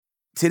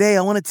Today,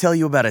 I want to tell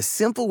you about a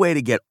simple way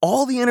to get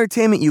all the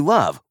entertainment you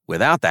love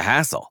without the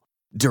hassle.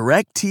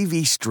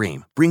 DirecTV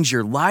Stream brings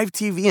your live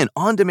TV and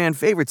on-demand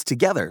favorites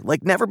together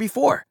like never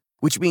before,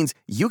 which means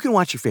you can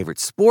watch your favorite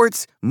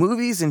sports,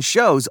 movies, and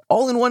shows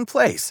all in one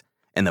place.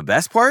 And the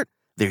best part?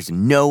 There's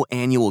no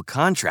annual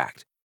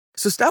contract.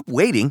 So stop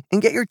waiting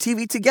and get your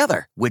TV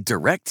together with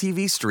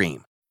DirecTV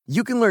Stream.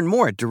 You can learn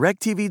more at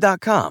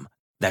directtv.com.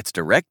 That's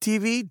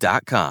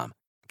directtv.com.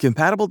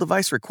 Compatible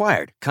device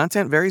required.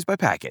 Content varies by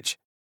package.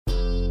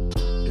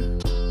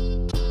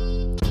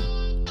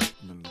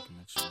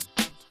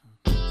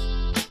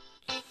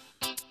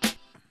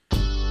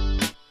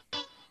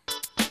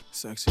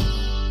 Sexy.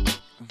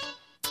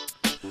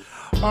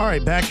 All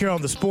right, back here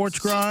on the Sports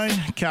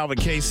Grind, Calvin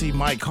Casey,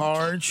 Mike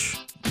Harge,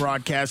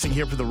 broadcasting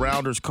here for the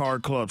Rounders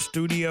Card Club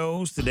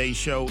Studios. Today's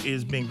show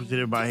is being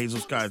presented by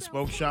Hazel Sky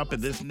Smoke Shop,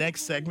 and this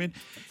next segment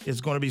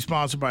is going to be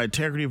sponsored by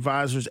Integrity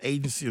Advisors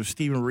Agency of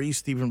Stephen Reese.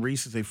 Stephen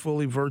Reese is a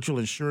fully virtual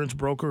insurance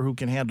broker who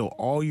can handle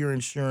all your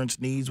insurance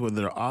needs, whether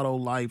they're auto,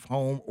 life,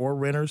 home, or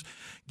renters.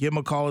 Give him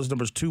a call. His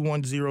number is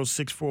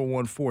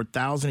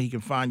 210-641-4000. He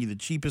can find you the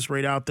cheapest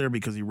rate out there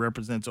because he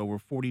represents over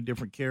 40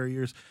 different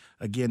carriers.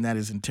 Again, that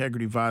is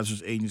Integrity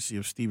Advisors Agency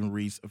of Stephen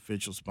Reese,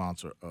 official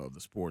sponsor of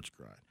the Sports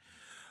Grind.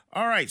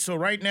 All right, so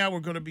right now we're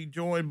going to be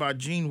joined by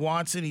Gene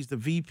Watson. He's the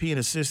VP and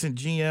Assistant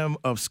GM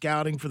of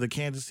Scouting for the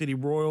Kansas City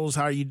Royals.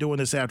 How are you doing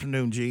this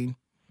afternoon, Gene?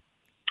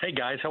 Hey,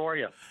 guys. How are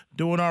you?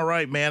 Doing all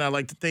right, man. I'd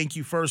like to thank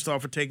you, first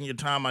off, for taking your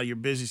time out of your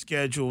busy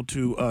schedule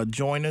to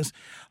join us.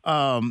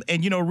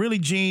 Really,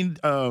 Gene,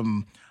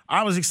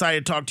 I was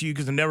excited to talk to you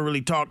because I never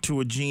really talked to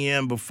a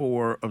GM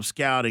before of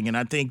Scouting. And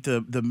I think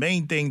the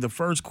main thing, the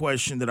first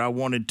question that I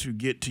wanted to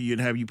get to you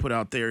and have you put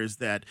out there is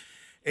that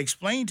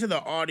explain to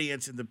the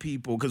audience and the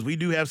people, because we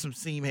do have some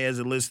seam heads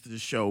that listen to the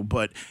show,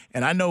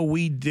 and I know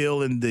we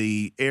deal in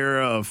the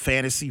era of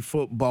fantasy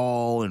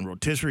football and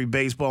rotisserie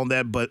baseball and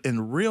that, but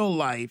in real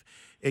life,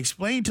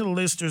 explain to the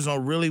listeners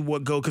on really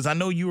what because I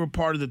know you were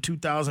part of the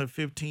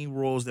 2015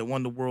 Royals that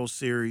won the World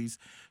Series.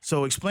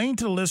 So explain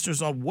to the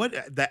listeners on what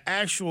the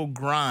actual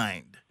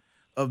grind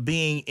of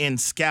being in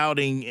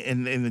scouting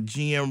and in the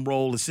GM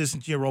role,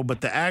 assistant GM role,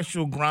 but the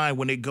actual grind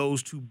when it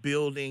goes to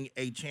building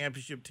a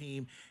championship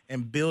team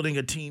and building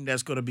a team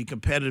that's going to be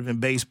competitive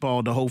in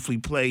baseball to hopefully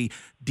play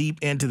deep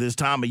into this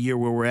time of year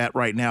where we're at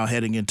right now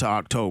heading into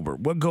October.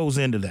 What goes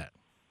into that?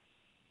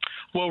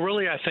 Well,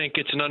 really, I think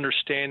it's an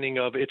understanding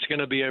of it's going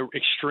to be an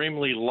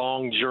extremely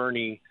long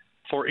journey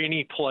for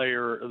any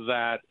player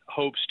that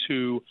hopes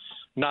to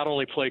not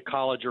only play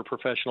college or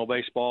professional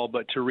baseball,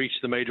 but to reach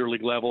the major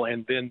league level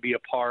and then be a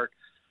part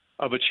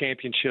of a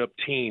championship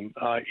team.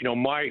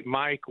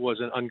 Mike was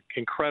an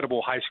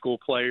incredible high school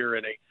player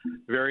and a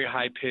very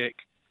high pick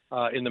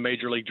in the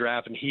major league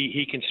draft, and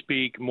he can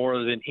speak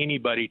more than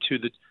anybody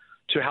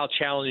to how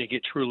challenging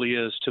it truly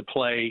is to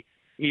play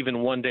even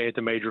one day at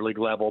the major league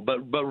level.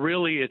 But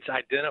really, it's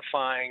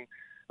identifying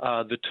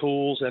the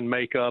tools and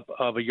makeup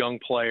of a young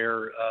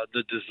player,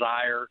 the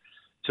desire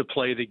to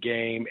play the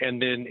game,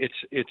 and then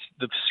it's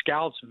the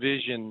scout's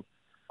vision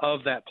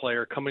of that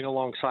player coming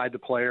alongside the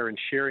player and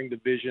sharing the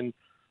vision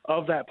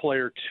of that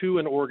player to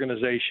an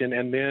organization.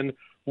 And then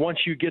once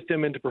you get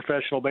them into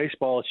professional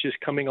baseball, it's just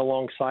coming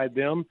alongside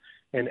them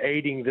and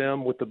aiding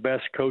them with the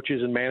best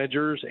coaches and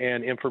managers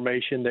and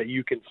information that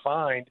you can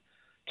find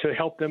to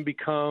help them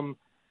become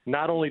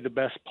not only the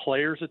best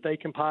players that they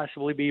can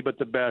possibly be, but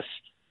the best,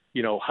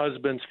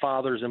 husbands,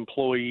 fathers,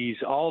 employees.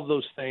 All of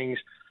those things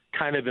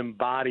kind of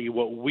embody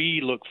what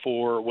we look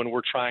for when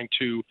we're trying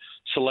to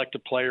select a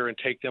player and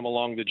take them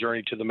along the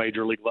journey to the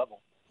major league level.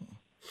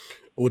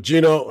 Well,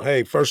 Gino,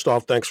 hey, first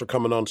off, thanks for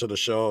coming on to the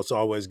show. It's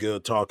always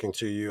good talking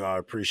to you. I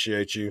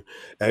appreciate you.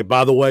 Hey,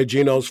 by the way,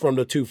 Gino's from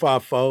the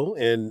 254,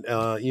 and,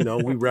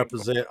 we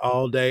represent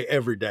all day,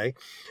 every day.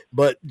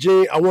 But,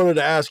 Gene, I wanted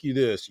to ask you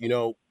this.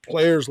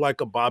 Players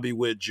like a Bobby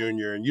Witt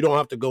Jr., and you don't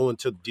have to go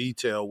into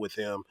detail with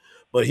him,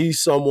 but he's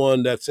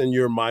someone that's in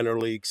your minor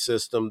league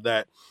system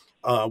that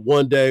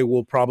one day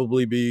will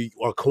probably be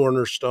a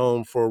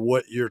cornerstone for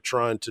what you're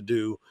trying to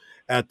do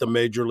at the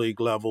major league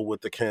level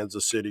with the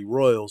Kansas City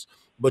Royals.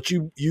 But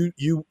you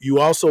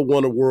also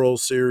won a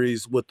World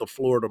Series with the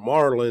Florida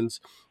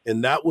Marlins,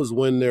 and that was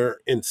when their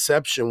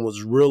inception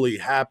was really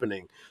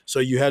happening.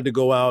 So you had to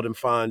go out and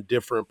find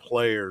different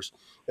players.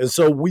 And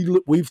so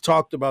we've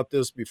talked about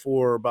this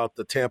before about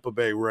the Tampa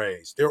Bay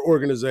Rays. Their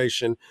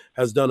organization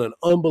has done an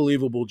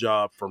unbelievable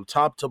job from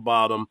top to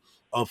bottom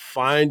of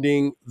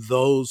finding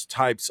those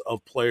types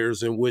of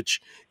players in which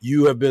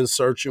you have been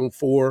searching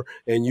for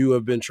and you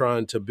have been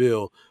trying to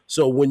build.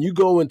 So when you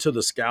go into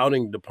the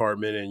scouting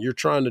department and you're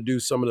trying to do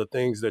some of the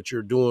things that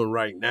you're doing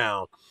right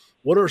now,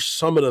 what are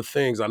some of the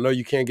things, I know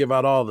you can't give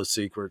out all the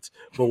secrets,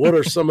 but what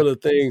are some of the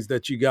things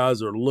that you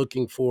guys are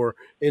looking for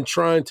in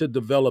trying to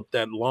develop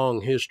that long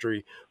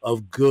history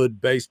of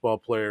good baseball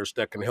players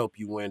that can help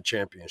you win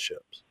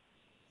championships?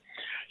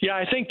 Yeah,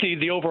 I think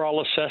the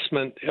overall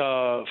assessment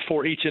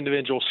for each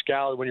individual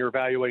scout when you're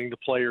evaluating the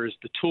player is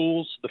the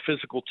tools, the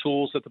physical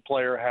tools that the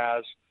player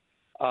has,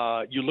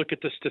 You look at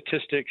the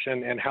statistics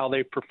and how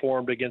they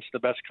performed against the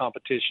best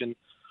competition.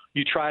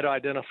 You try to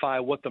identify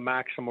what the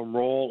maximum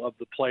role of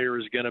the player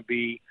is going to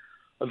be.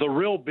 The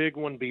real big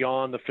one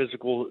beyond the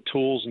physical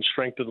tools and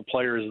strength of the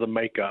player is the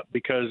makeup,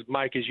 because,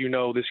 Mike, as you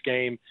know, this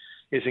game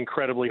is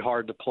incredibly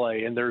hard to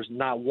play, and there's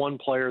not one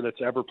player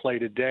that's ever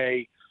played a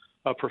day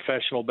of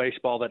professional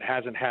baseball that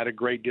hasn't had a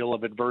great deal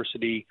of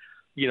adversity,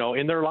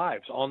 in their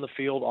lives, on the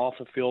field, off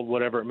the field,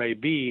 whatever it may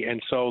be. And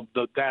so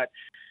that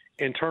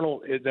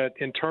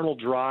internal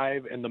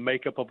drive and the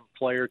makeup of a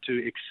player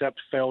to accept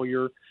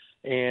failure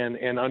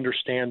and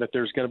understand that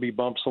there's going to be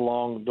bumps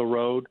along the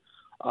road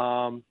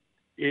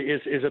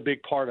is a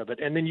big part of it.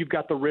 And then you've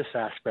got the risk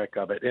aspect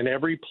of it. And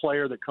every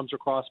player that comes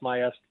across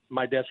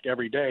my desk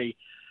every day,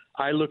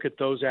 I look at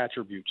those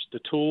attributes: the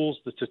tools,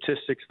 the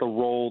statistics, the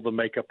role, the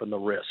makeup, and the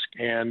risk.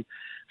 And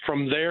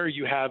from there,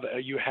 you have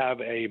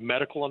a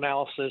medical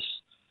analysis,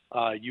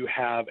 you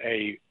have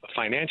a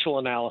financial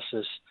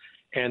analysis,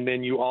 and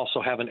then you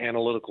also have an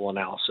analytical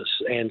analysis.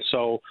 And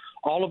so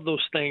all of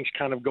those things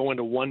kind of go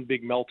into one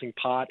big melting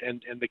pot.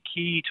 And the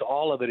key to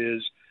all of it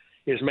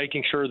is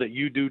making sure that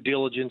you do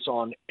diligence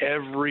on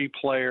every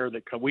player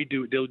we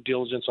do due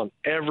diligence on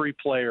every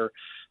player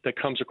that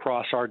comes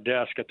across our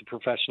desk at the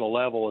professional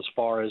level, as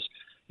far as,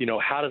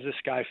 how does this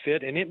guy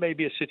fit? And it may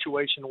be a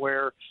situation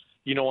where,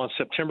 on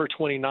September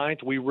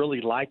 29th, we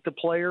really like the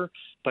player,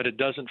 but it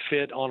doesn't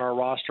fit on our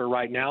roster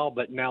right now.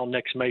 But now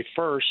next May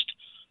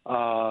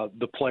 1st,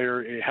 the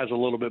player has a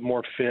little bit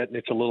more fit, and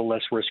it's a little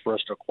less risk for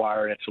us to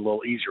acquire, and it's a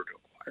little easier to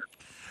acquire.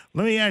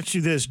 Let me ask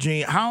you this,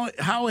 Gene.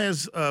 How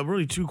has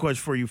really two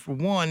questions for you. For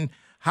one,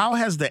 how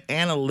has the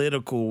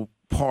analytical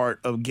part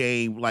of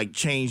game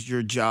changed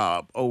your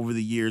job over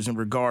the years in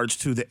regards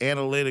to the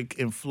analytic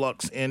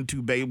influx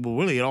into baseball,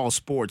 really in all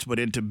sports, but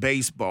into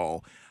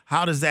baseball?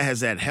 Has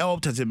that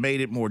helped? Has it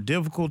made it more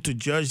difficult to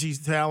judge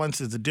these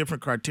talents? Is a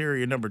different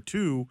criteria? Number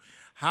two,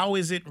 how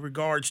is it in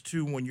regards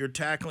to when you're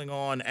tackling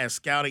on as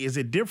scouting? Is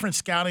it different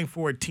scouting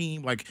for a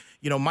team?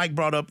 Mike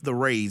brought up the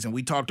Rays, and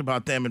we talked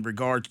about them in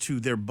regards to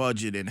their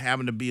budget and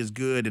having to be as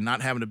good and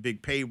not having a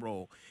big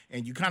payroll.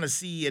 And you kind of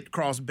see it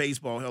across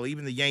baseball. Hell,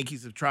 even the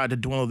Yankees have tried to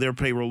dwindle their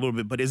payroll a little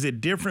bit. But is it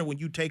different when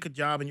you take a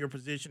job in your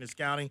position as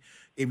scouting?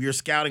 If you're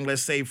scouting,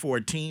 let's say, for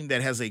a team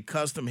that has a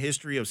custom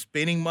history of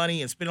spending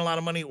money and spending a lot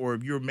of money, or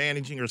if you're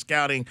managing or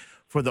scouting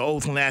for the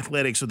Oakland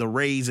Athletics or the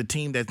Rays, a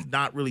team that's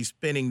not really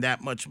spending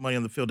that much money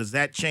on the field, does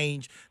that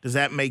change? Does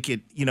that make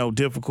it,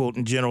 difficult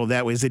in general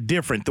that way? Is it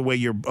different the way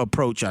your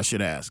approach, I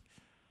should ask?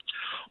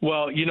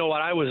 Well, you know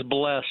what? I was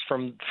blessed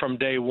from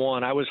day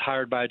one. I was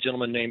hired by a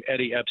gentleman named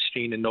Eddie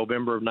Epstein in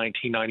November of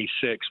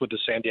 1996 with the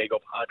San Diego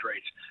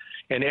Padres.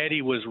 And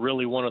Eddie was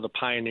really one of the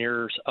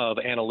pioneers of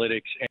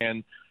analytics,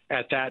 and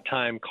at that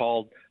time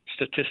called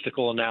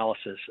statistical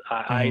analysis.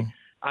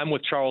 I'm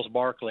with Charles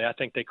Barkley. I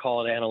think they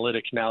call it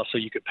analytics now so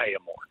you could pay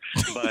him more.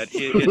 But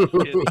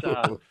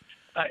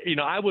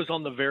I was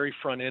on the very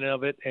front end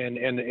of it, and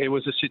it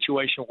was a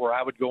situation where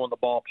I would go in the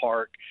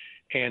ballpark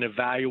and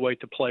evaluate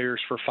the players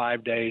for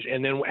 5 days.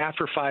 And then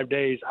after 5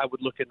 days, I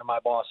would look into my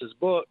boss's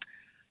book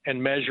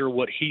and measure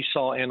what he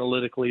saw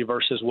analytically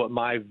versus what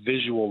my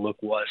visual look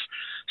was.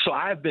 So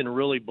I've been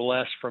really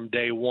blessed from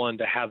day one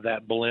to have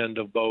that blend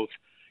of both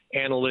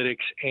analytics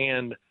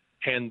and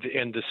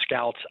the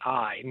scout's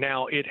eye.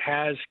 Now, it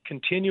has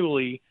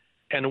continually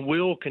and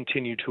will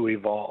continue to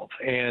evolve.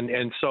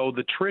 And so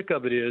the trick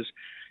of it is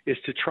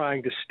to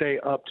trying to stay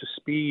up to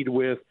speed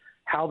with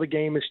how the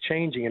game is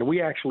changing. And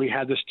we actually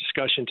had this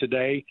discussion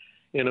today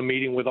in a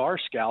meeting with our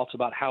scouts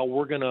about how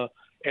we're going to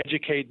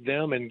educate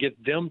them and get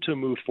them to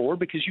move forward,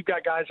 because you've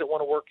got guys that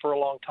want to work for a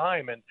long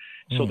time. And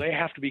so they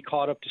have to be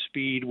caught up to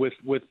speed with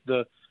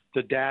the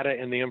data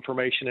and the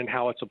information and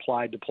how it's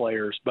applied to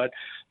players. But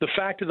the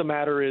fact of the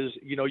matter is,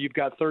 you've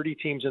got 30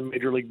 teams in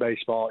Major League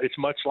Baseball. It's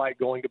much like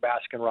going to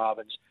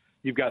Baskin-Robbins.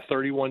 You've got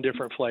 31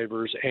 different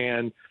flavors,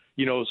 and,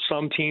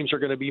 some teams are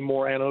going to be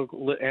more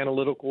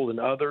analytical than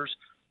others.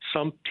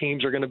 Some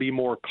teams are going to be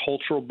more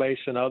cultural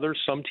based than others.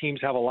 Some teams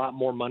have a lot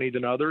more money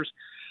than others.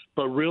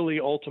 But really,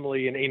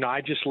 ultimately, and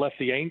I just left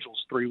the Angels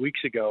 3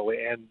 weeks ago,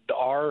 and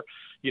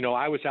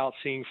I was out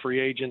seeing free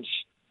agents,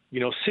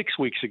 6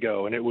 weeks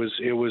ago, and it was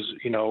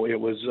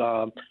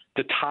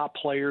the top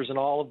players in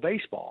all of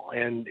baseball.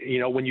 And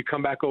when you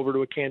come back over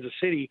to a Kansas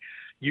City,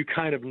 you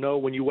kind of know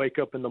when you wake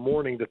up in the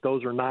morning that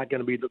those are not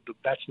going to be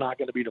that's not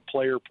going to be the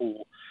player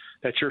pool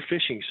that you're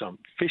fishing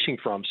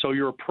from. So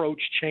your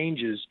approach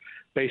changes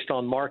based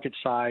on market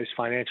size,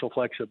 financial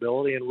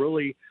flexibility, and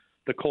really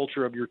the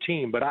culture of your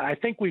team. But I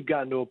think we've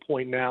gotten to a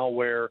point now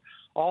where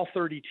all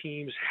 30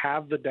 teams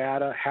have the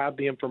data, have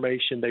the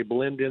information, they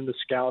blend in the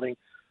scouting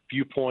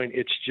viewpoint.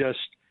 It's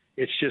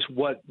just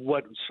what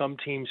some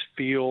teams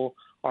feel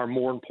are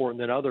more important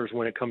than others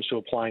when it comes to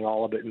applying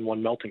all of it in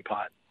one melting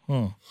pot.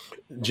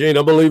 Gene,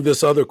 I believe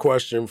this other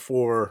question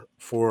for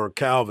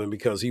Calvin,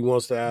 because he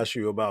wants to ask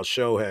you about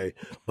Shohei,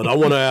 but I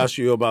want to ask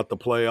you about the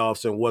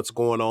playoffs and what's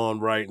going on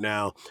right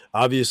now.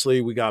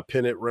 Obviously, we got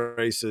pennant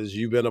races.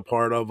 You've been a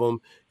part of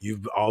them.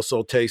 You've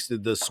also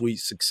tasted the sweet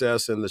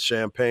success and the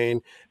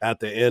champagne at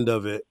the end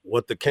of it.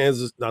 What the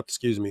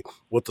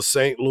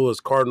St. Louis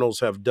Cardinals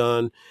have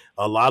done.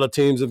 A lot of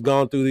teams have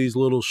gone through these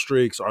little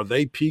streaks. Are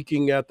they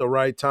peaking at the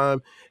right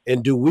time?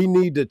 And do we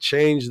need to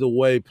change the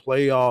way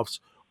playoffs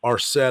are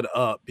set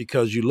up?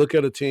 Because you look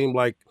at a team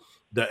like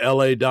the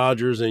LA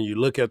Dodgers and you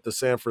look at the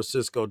San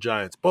Francisco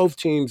Giants, both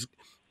teams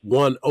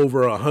won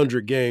over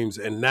 100 games,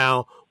 and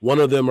now one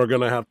of them are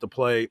going to have to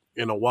play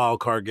in a wild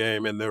card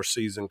game and their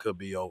season could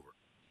be over.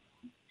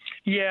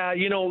 Yeah,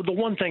 the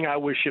one thing I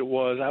wish it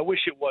was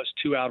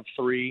 2 out of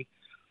 3.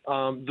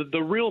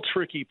 The real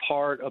tricky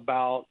part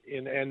about,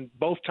 and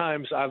both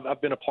times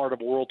I've been a part of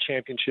a world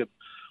championship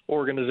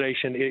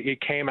organization, it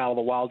came out of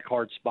the wild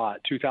card spot,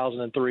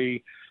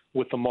 2003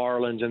 with the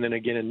Marlins, and then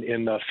again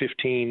in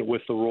 15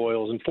 with the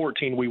Royals. In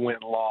 14, we went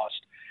and lost.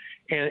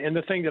 And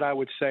the thing that I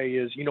would say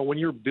is, when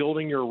you're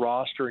building your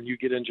roster and you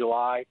get in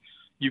July,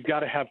 you've got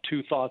to have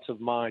 2 thoughts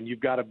of mind. You've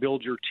got to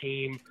build your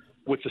team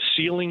with the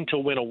ceiling to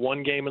win a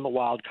 1 game in the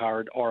wild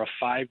card or a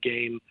 5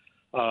 game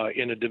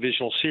in a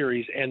divisional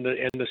series, and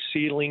the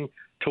ceiling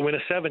to win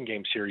a 7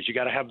 game series. You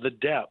got to have the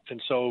depth. And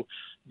so,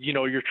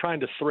 you're trying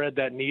to thread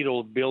that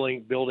needle,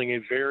 building a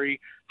very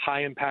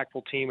high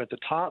impactful team at the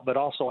top, but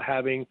also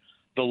having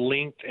the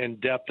length and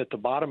depth at the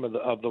bottom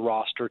of the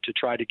roster to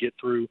try to get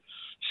through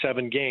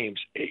 7 games.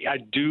 I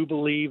do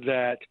believe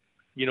that,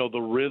 the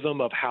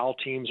rhythm of how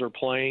teams are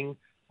playing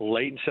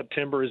late in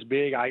September is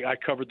big. I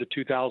covered the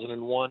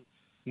 2001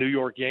 New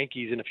York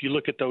Yankees, and if you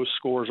look at those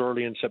scores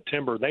early in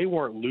September, they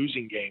weren't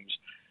losing games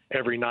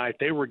every night.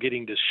 They were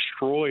getting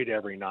destroyed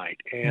every night,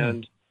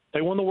 and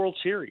they won the World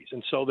Series.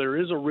 And so there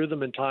is a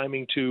rhythm and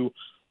timing to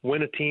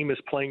when a team is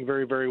playing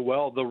very, very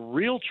well. The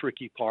real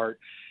tricky part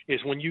is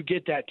when you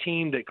get that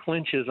team that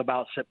clinches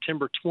about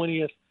September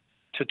 20th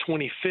to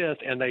 25th,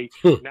 and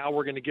now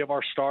we're going to give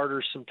our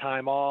starters some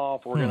time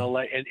off. We're going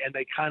to and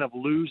they kind of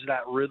lose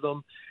that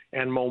rhythm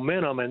and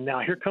momentum. And now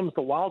here comes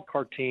the wild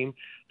card team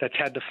that's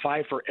had to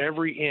fight for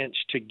every inch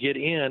to get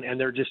in, and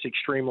they're just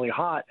extremely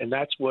hot. And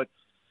that's what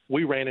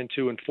we ran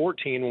into in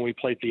 14 when we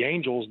played the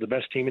Angels, the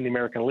best team in the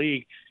American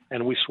League,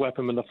 and we swept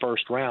them in the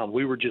first round.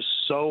 We were just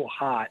so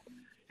hot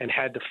and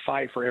had to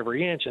fight for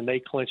every inch, and they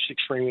clinched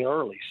extremely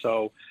early.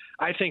 So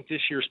I think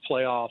this year's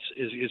playoffs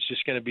is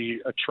just going to be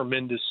a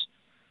tremendous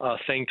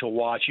thing to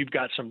watch. You've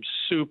got some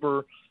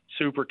super,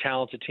 super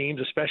talented teams,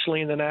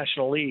 especially in the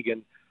National League,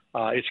 and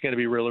it's going to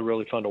be really,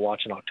 really fun to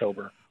watch in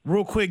October.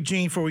 Real quick,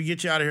 Gene, before we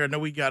get you out of here, I know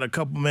we got a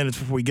couple minutes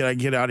before we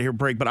get out of here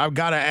break, but I've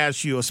got to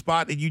ask you, a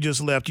spot that you just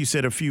left, you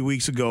said a few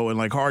weeks ago, and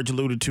like Harge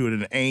alluded to it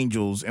in the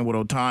Angels and with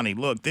Ohtani.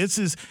 Look, this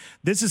is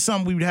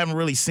something we haven't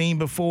really seen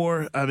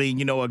before. I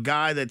mean, a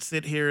guy that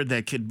sit here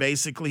that could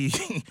basically,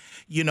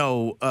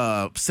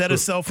 set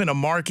himself in a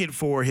market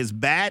for his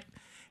bat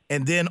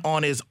and then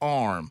on his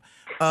arm.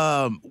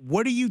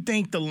 What do you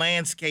think the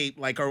landscape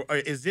like?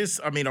 Is this?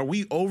 I mean, are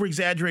we over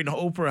exaggerating,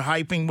 Oprah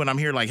hyping when I'm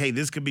here? Like, hey,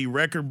 this could be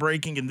record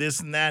breaking and this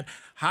and that.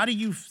 How do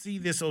you see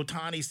this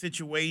Ohtani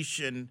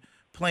situation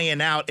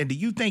playing out? And do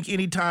you think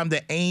anytime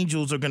the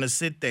Angels are going to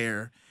sit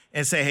there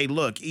and say, hey,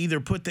 look,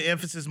 either put the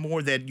emphasis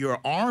more that your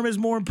arm is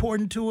more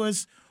important to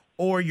us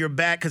or your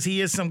back, because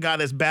he is some guy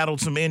that's battled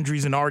some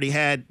injuries and already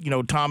had,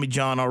 Tommy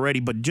John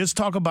already. But just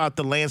talk about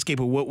the landscape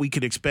of what we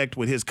could expect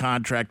with his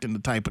contract and the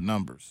type of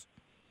numbers.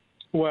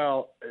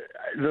 Well,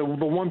 the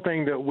one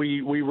thing that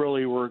we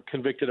really were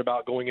convicted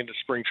about going into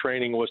spring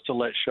training was to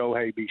let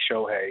Shohei be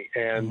Shohei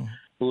and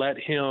let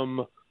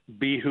him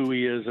be who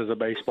he is as a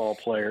baseball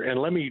player.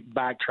 And let me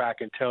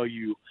backtrack and tell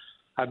you,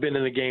 I've been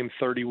in the game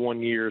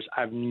 31 years.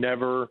 I've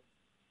never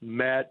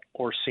met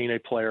or seen a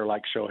player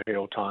like Shohei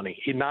Ohtani.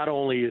 Not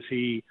only is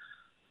he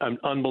an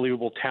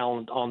unbelievable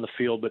talent on the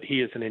field, but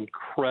he is an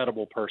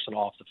incredible person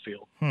off the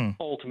field,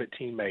 ultimate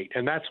teammate.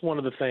 And that's one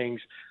of the things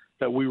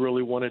that we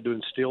really wanted to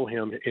instill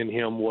in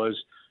him was,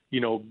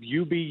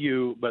 you be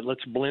you, but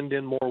let's blend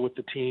in more with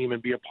the team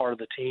and be a part of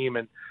the team.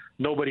 And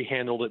nobody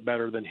handled it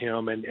better than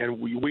him.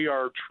 And we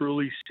are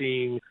truly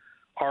seeing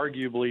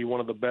arguably one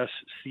of the best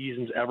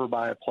seasons ever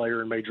by a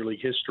player in Major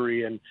League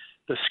history. And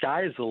the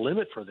sky is the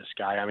limit for this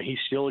guy. I mean, he's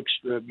still,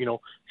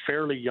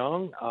 fairly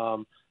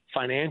young.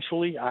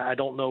 Financially, I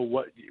don't know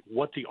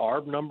what the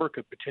ARB number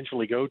could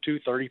potentially go to,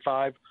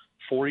 $35,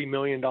 $40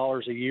 million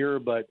a year.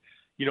 But,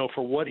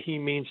 for what he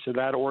means to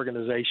that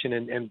organization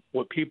and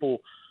what people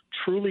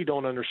truly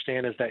don't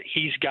understand is that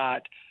he's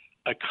got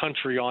a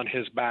country on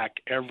his back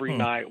every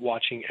night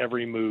watching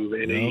every move.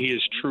 And he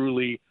is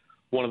truly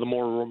one of the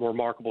more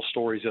remarkable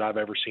stories that I've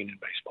ever seen in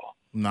baseball.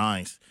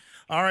 Nice.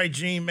 All right,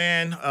 Gene,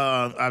 man.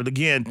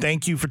 Again,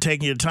 thank you for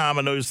taking your time.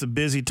 I know it's a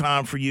busy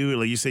time for you.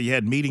 Like you said, you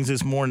had meetings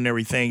this morning and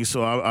everything.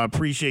 So I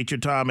appreciate your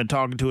time and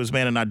talking to us,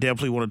 man. And I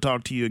definitely want to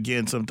talk to you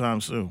again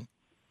sometime soon.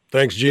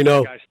 Thanks,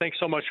 Gino. Guys, thanks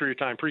so much for your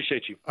time.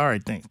 Appreciate you. All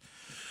right, thanks.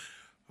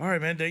 All right,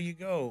 man, there you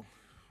go.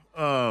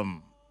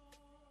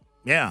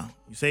 Yeah,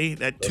 you see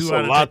that That's 2 a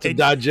out of lot to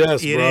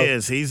digest, It bro.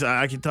 is.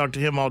 I can talk to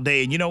him all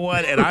day. And you know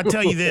what? And I'll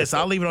tell you this.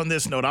 I'll leave it on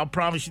this note. I'll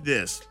promise you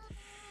this.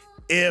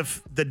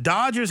 If the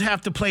Dodgers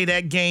have to play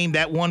that game,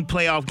 that one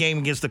playoff game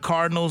against the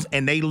Cardinals,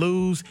 and they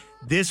lose,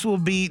 this will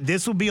be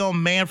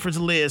on Manfred's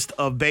list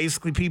of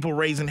basically people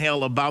raising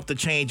hell about the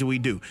change that we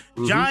do.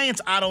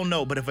 Giants, I don't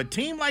know, but if a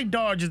team like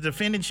Dodgers,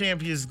 defending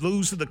champions,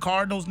 lose to the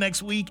Cardinals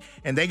next week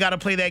and they got to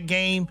play that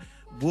game,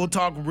 we'll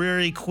talk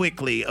very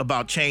quickly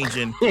about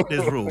changing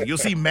this rule. You'll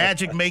see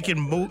Magic making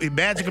move.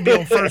 Magic will be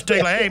on first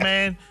take like, hey,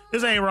 man,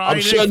 this ain't right.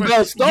 I'm shutting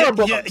down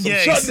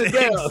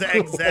Starbucks.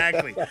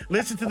 Exactly.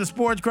 Listen to the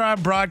Sports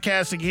Grind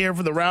broadcasting here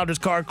from the Rounders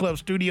Car Club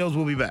studios.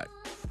 We'll be back.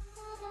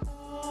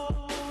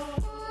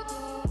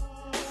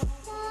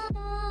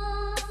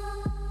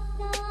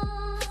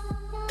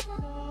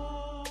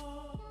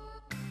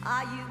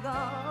 Are you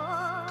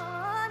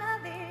gonna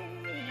be?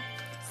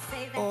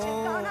 Say that you're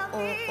gonna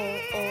be.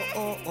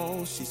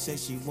 Oh, she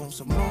says she wants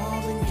some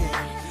Marvin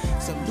Gaye,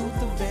 some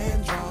Luther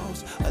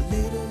Vandross, a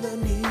little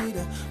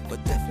Anita,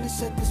 but definitely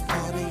set this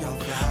party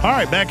off. All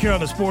right, back here on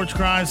the Sports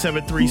Grind,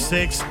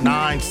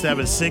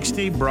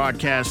 736-9760,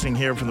 broadcasting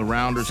here from the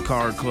Rounders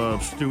Car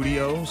Club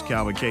studios.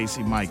 Calvin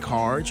Casey, Mike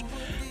Harge.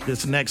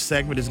 This next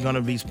segment is going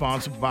to be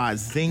sponsored by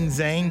Zing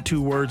Zang.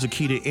 2 words are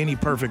key to any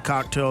perfect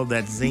cocktail.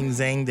 That's Zing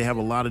Zang. They have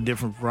a lot of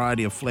different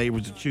variety of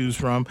flavors to choose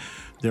from.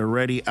 Their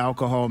ready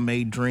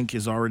alcohol-made drink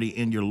is already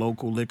in your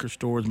local liquor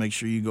stores. Make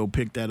sure you go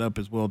pick that up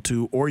as well,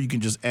 too. Or you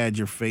can just add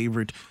your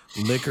favorite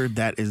liquor.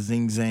 That is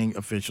Zing Zang,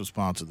 official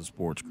sponsor of the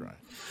Sports Grind.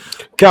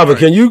 Calvin,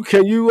 right.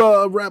 Can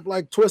you rap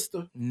like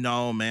Twister?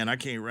 No, man, I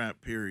can't rap,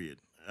 period.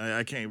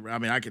 I can't. I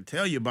mean, I can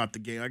tell you about the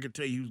game. I can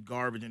tell you who's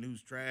garbage and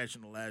who's trash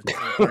in the last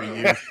 30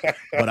 years,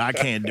 but I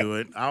can't do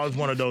it. I was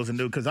one of those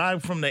because I'm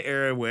from the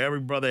era where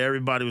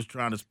everybody was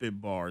trying to spit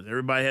bars.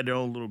 Everybody had their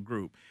own little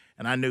group,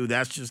 and I knew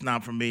that's just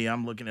not for me.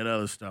 I'm looking at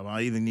other stuff.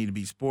 I either need to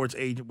be sports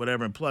agent,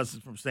 whatever, and plus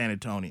it's from San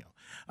Antonio.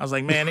 I was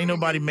like, man, ain't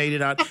nobody made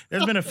it out.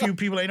 There's been a few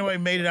people, ain't nobody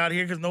made it out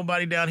here because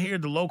nobody down here,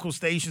 the local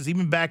stations,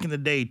 even back in the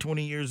day,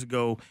 20 years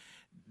ago,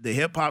 the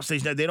hip-hop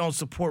station, they don't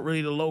support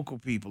really the local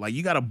people. Like,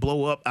 you got to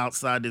blow up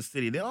outside this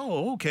city.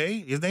 Okay.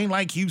 It ain't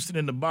like Houston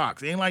in the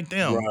box. It ain't like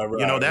them.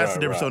 That's the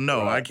difference. So,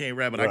 no, I can't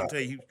rap, but I can tell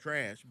you he's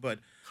trash. But,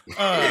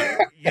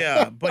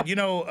 yeah. But,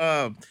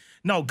 no,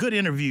 good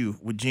interview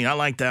with Gene. I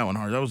like that one,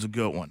 Hart. That was a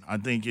good one. I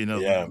think,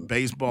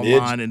 baseball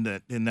line in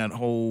that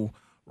whole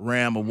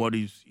ram of what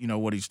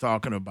he's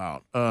talking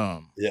about.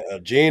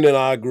 Gene and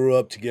I grew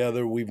up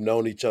together. We've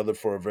known each other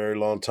for a very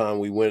long time.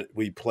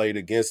 We played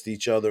against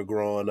each other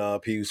growing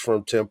up. He was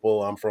from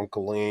Temple, I'm from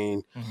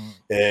Killeen.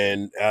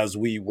 And as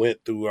we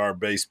went through our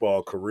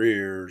baseball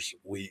careers,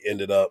 we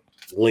ended up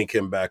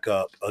linking back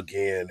up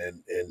again.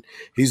 And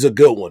he's a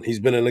good one. He's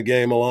been in the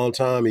game a long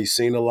time. He's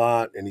seen a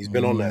lot, and he's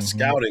been on that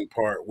scouting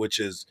part, which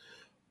is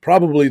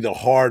probably the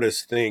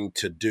hardest thing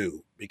to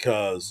do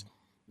because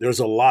there's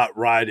a lot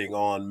riding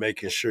on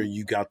making sure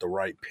you got the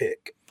right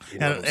pick.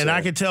 And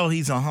I can tell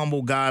he's a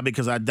humble guy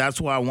because that's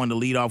why I wanted to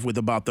lead off with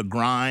about the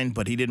grind,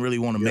 but he didn't really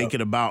want to make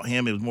it about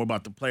him. It was more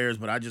about the players,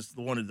 but I just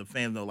wanted the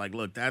fans to know, like,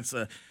 look,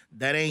 that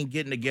ain't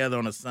getting together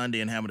on a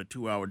Sunday and having a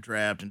 2-hour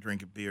draft and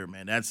drinking beer,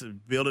 man. That's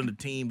building a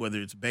team, whether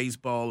it's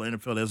baseball or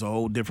NFL. There's a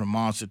whole different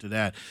monster to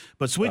that.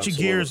 But switching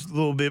gears a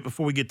little bit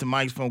before we get to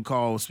Mike's phone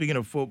call, speaking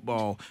of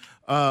football,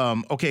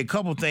 a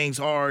couple things,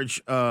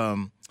 Arj.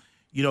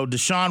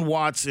 Deshaun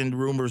Watson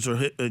rumors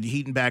are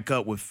heating back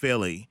up with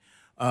Philly.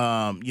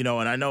 And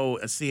I know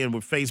seeing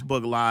with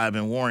Facebook Live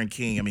and Warren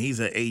King, I mean,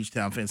 he's an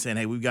H-Town fan saying,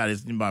 hey, we've got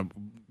his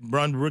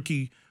run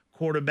rookie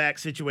quarterback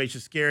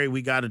situation scary.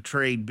 We got to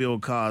trade Bill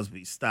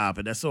Cosby. Stop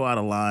it. That's so out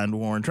of line,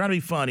 Warren. Trying to be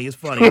funny. It's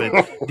funny,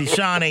 but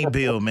Deshaun ain't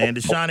Bill, man.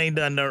 Deshaun ain't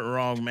done nothing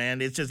wrong,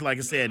 man. It's just like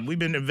I said, we've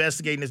been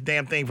investigating this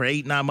damn thing for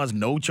 8-9 months.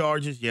 No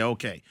charges. Yeah,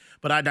 okay.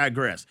 But I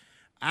digress.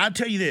 I'll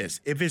tell you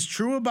this. If it's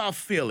true about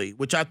Philly,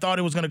 which I thought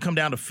it was going to come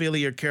down to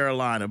Philly or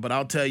Carolina, but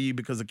I'll tell you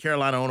because the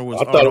Carolina owner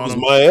was I thought it was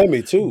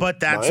Miami, too. But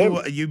that's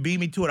who you beat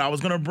me to it. I was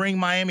going to bring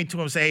Miami to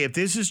him and say, hey, if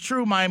this is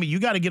true, Miami, you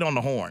got to get on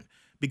the horn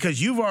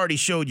because you've already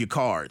showed your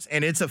cards,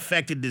 and it's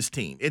affected this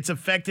team. It's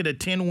affected a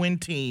 10-win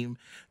team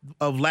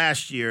of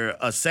last year,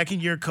 a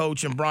second-year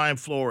coach in Brian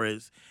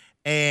Flores,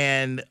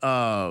 and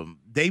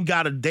they've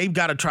got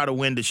to try to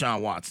win Deshaun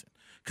Watson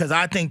because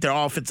I think their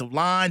offensive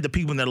line, the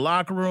people in their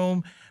locker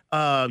room,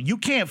 you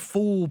can't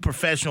fool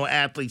professional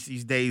athletes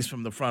these days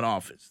from the front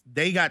office.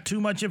 They got too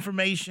much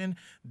information.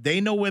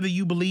 They know whether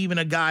you believe in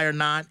a guy or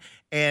not,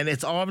 and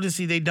it's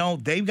obviously they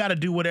don't. They've got to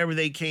do whatever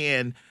they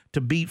can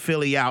to beat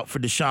Philly out for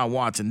Deshaun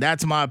Watson.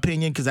 That's my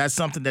opinion because that's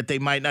something that they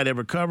might not ever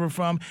recover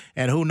from,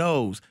 and who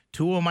knows?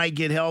 Tua might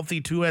get healthy.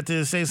 Tua at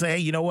the say, hey,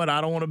 you know what? I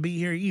don't want to be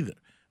here either.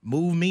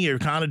 Move me or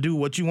kind of do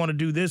what you want to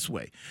do this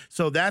way.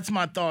 So that's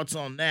my thoughts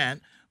on that.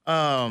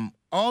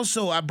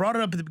 Also, I brought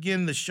it up at the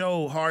beginning of the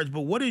show, Hards,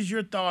 but what is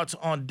your thoughts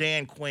on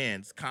Dan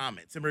Quinn's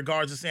comments in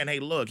regards to saying,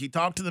 hey, look, he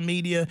talked to the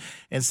media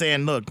and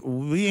saying, look,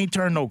 we ain't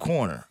turned no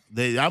corner.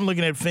 I'm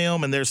looking at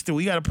film, and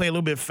we got to play a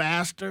little bit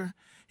faster.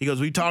 He goes,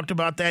 we talked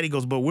about that. He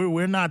goes, but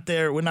we're not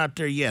there. We're not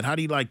there yet. How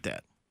do you like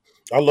that?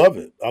 I love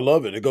it. I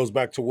love it. It goes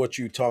back to what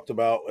you talked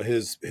about,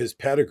 his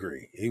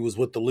pedigree. He was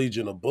with the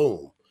Legion of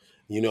Boom.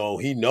 You know,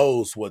 he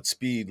knows what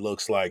speed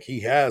looks like. He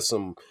has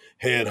some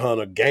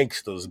headhunter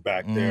gangsters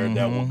back there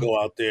that will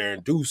go out there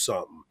and do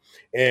something.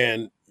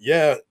 And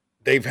yeah,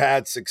 they've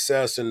had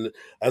success. And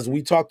as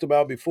we talked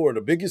about before,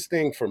 the biggest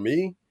thing for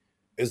me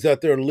is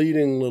that they're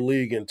leading the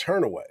league in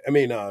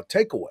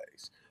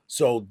takeaways.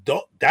 So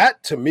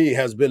that to me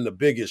has been the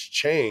biggest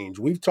change.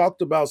 We've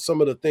talked about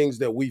some of the things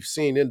that we've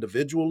seen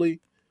individually,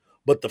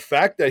 but the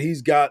fact that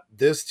he's got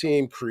this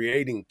team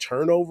creating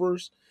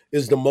turnovers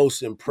is the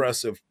most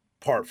impressive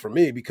part for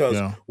me, because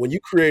when you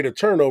create a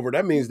turnover,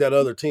 that means that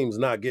other team's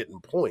not getting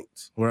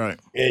points. Right.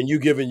 And you're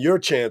giving your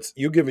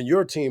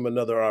team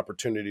another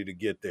opportunity to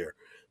get there.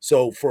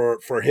 So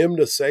for him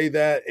to say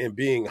that and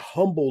being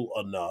humble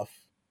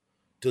enough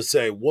to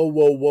say,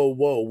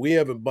 whoa, we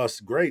haven't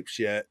busted grapes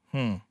yet.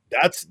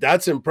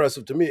 That's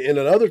impressive to me. And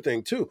another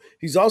thing too,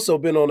 he's also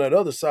been on that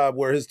other side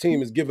where his team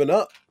has given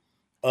up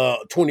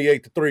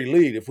 28-3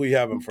 lead, if we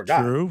haven't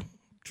forgotten.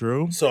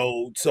 True.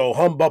 So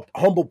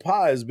humble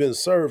pie has been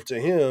served to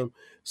him.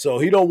 So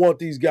he don't want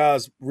these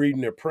guys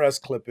reading their press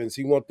clippings.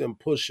 He want them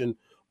pushing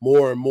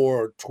more and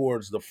more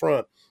towards the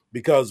front.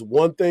 Because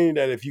one thing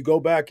that if you go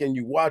back and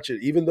you watch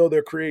it, even though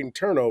they're creating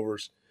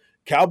turnovers,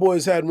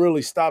 Cowboys hadn't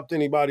really stopped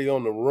anybody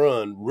on the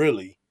run,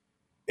 really.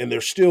 And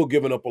they're still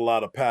giving up a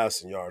lot of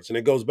passing yards. And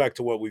it goes back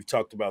to what we've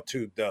talked about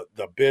too,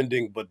 the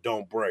bending but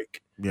don't break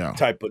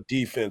type of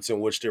defense in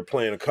which they're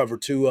playing a cover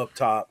 2 up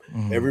top.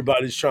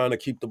 Everybody's trying to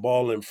keep the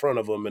ball in front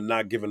of them and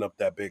not giving up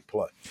that big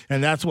play.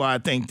 And that's why I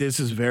think this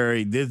is a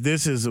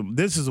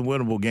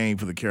winnable game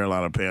for the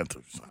Carolina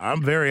Panthers.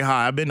 I'm very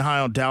high. I've been high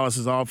on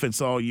Dallas's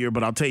offense all year,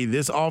 but I'll tell you,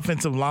 this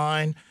offensive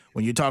line,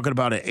 when you're talking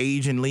about an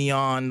aging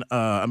Leon,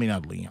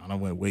 not Leon. I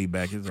went way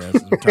back. His ass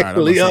is retired.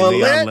 Leon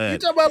Lett? You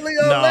talking about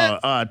Leon Lett?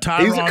 No,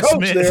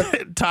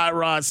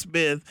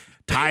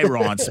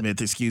 Tyron Smith,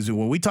 excuse me.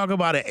 When we talk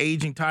about an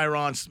aging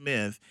Tyron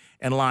Smith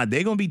and line,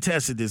 they're going to be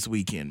tested this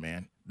weekend,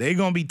 man. They're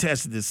going to be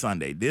tested this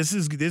Sunday. This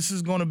is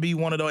going to be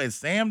one of those. And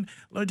Sam,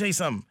 let me tell you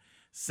something.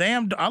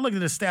 I looked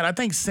at the stat. I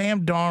think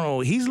Sam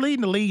Darnold, he's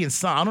leading the league in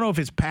some. I don't know if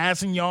it's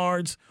passing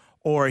yards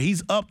or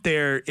he's up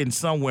there in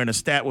somewhere in a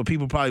stat where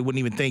people probably wouldn't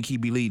even think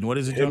he'd be leading. What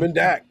is it, Joe? Him and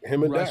Dak.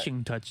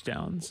 Rushing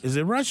touchdowns. Is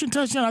it rushing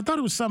touchdown? I thought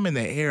it was something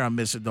in the air. I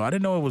missed it, though. I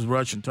didn't know it was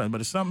rushing touchdown,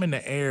 but it's something in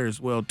the air as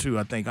well, too,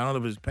 I think. I don't know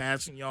if it's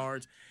passing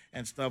yards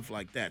and stuff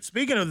like that.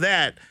 Speaking of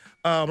that,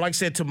 like I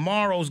said,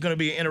 tomorrow is going to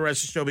be an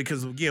interesting show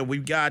because, again, we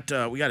got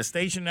a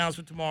station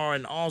announcement tomorrow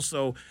and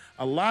also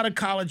a lot of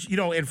college,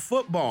 in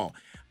football.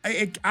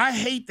 I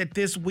hate that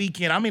this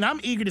weekend. I mean, I'm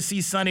eager to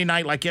see Sunday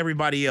night like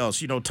everybody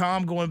else.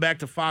 Tom going back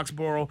to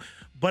Foxborough.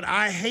 But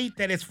I hate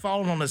that it's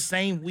falling on the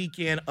same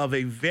weekend of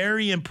a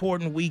very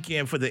important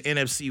weekend for the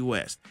NFC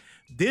West.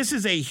 This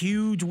is a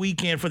huge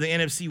weekend for the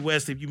NFC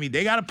West.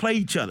 They got to play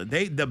each other.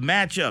 The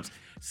matchups,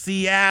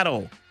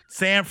 Seattle,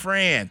 San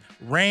Fran,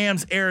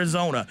 Rams,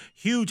 Arizona,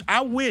 huge.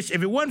 I wish,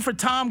 if it wasn't for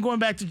Tom going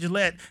back to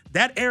Gillette,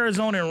 that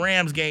Arizona and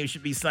Rams game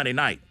should be Sunday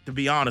night, to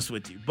be honest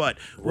with you. But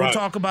we'll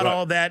talk about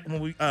all that when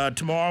we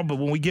tomorrow. But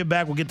when we get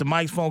back, we'll get to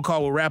Mike's phone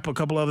call. We'll wrap a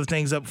couple other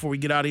things up before we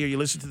get out of here. You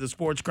listen to the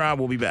Sports Grind.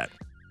 We'll be back.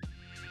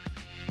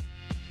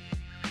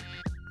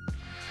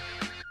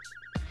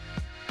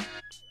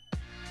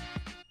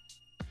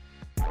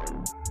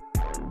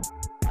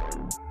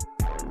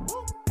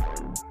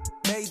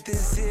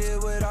 This here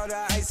with all the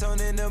ice on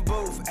in the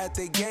booth. At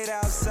the gate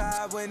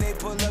outside, when they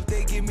pull up,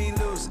 they give me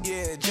loose.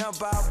 Yeah,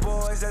 jump out,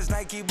 boys. That's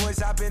Nike boys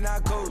hopping our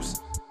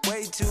coops.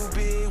 Way too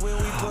big when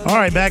we pull. All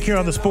right, back here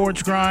on the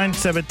Sports Grind,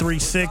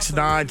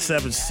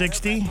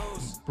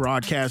 736-9760.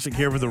 Broadcasting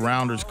here for the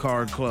Rounders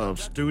Card Club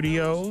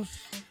Studios.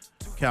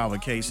 Calvin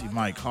Casey,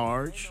 Mike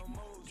Harge,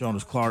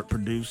 Jonas Clark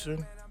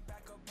producing.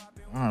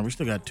 All right, we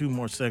still got 2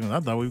 more seconds. I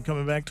thought we were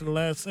coming back to the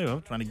last segment.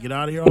 I'm trying to get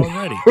out of here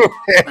already. We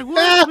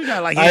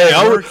got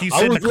work. You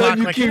sit the clock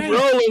like, keep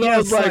rolling. I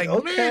was like,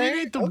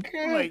 okay.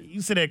 Like,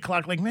 you sit at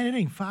clock like, man, it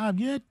ain't 5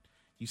 yet.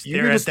 You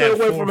stare at that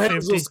 450. Away from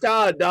Hazel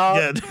Scott,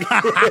 dog.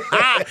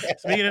 Yeah.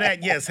 Speaking of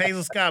that, yes,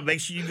 Hazel Scott. Make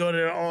sure you go to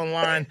their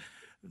online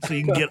so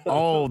you can get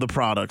all the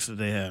products that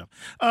they have.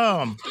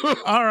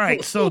 All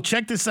right, so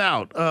check this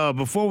out.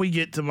 Before we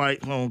get to my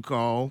phone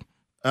call,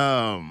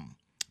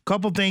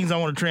 couple things I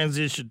want to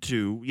transition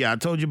to. Yeah, I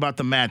told you about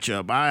the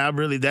matchup.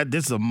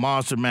 This is a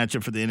monster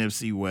matchup for the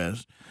NFC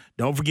West.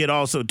 Don't forget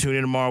also, tune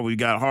in tomorrow. We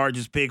got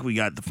Harge's pick. We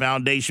got the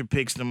foundation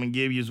picks that I'm going to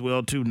give you as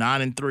well, too.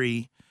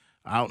 9-3,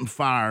 out and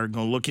fire.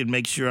 Going to look and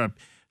make sure I,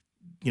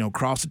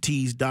 cross the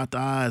T's, dot the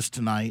I's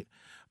tonight.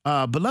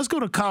 But let's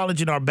go to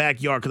college in our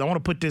backyard because I want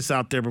to put this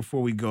out there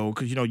before we go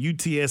because,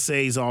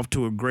 UTSA is off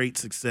to a great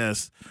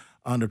success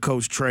under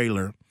Coach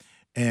Traylor.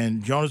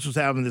 And Jonas was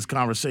having this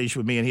conversation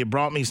with me, and he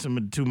brought me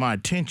to my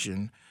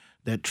attention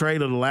that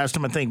Traylor, the last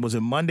time I think, was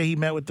it Monday he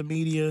met with the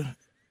media?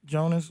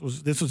 Jonas?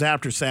 This was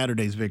after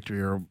Saturday's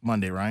victory or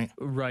Monday, right?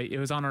 Right. It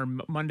was on our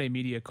Monday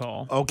media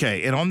call.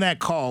 Okay, and on that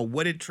call,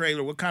 what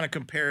kind of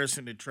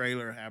comparison did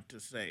Traylor have to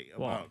say about?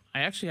 Well,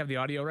 I actually have the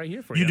audio right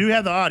here for you. You do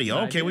have the audio.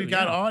 I Okay, do, we've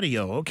got yeah.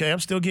 audio. Okay, I'm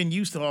still getting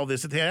used to all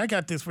this. Hey, I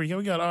got this for you.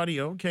 We got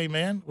audio. Okay,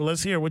 man. Well,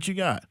 let's hear what you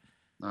got.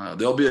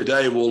 There'll be a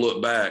day we'll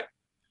look back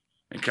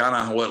and kind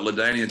of what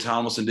LaDainian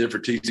Tomlinson did for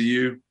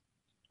TCU.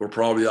 We'll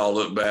probably all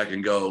look back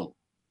and go,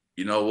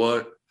 you know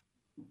what?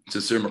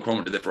 Sincere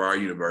McCormick did that for our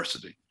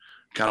university.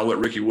 Kind of what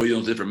Ricky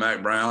Williams did for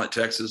Mac Brown at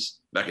Texas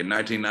back in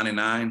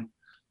 1999.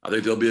 I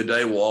think there'll be a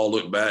day we'll all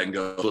look back and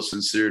go, what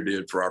Sincere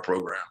did for our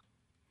program.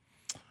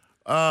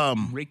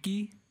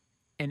 Ricky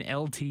and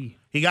LT.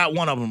 He got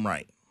one of them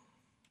right.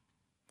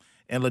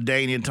 And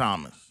LaDainian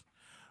Thomas.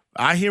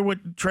 I hear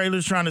what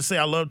Traylor's trying to say.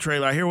 I love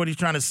Traylor. I hear what he's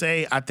trying to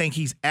say. I think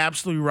he's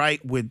absolutely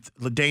right with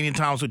LaDainian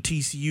Thomas with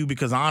TCU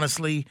because,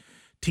 honestly,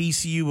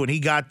 TCU, when he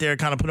got there,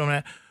 kind of put on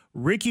that.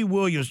 Ricky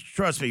Williams,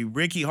 trust me,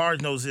 Ricky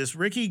Hart knows this.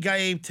 Ricky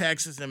gave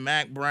Texas and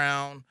Mac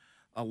Brown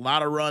a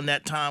lot of run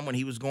that time when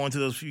he was going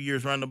through those few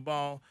years running the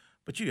ball.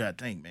 But you got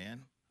to think,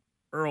 man.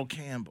 Earl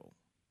Campbell.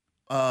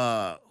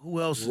 Who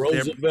else?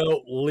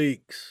 Roosevelt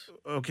Leaks.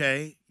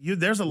 Okay.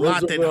 There's a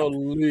lot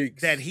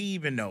Leaks. that he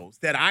even knows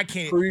that I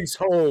can't. Priest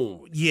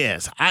Holmes.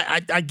 Yes.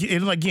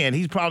 And again,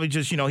 he's probably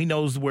just, he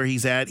knows where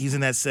he's at. He's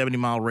in that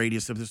 70-mile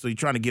radius of this, so he's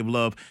trying to give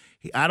love.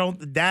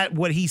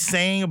 What he's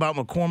saying about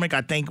McCormick, I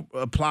think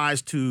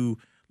applies to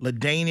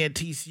LaDainian at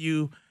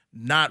TCU,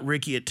 not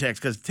Ricky at Texas,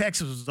 because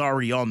Texas was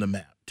already on the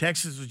map.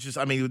 Texas was just,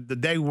 the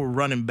day we're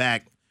running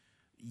back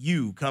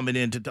coming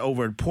into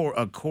over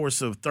a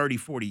course of 30,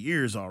 40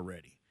 years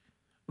already.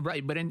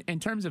 Right, but in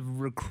terms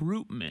of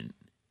recruitment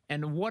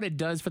and what it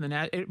does for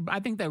I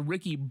think that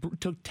Ricky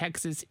took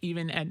Texas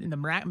even in the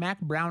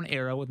Mac Brown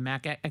era with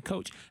Mac at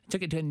coach,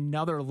 took it to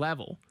another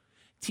level.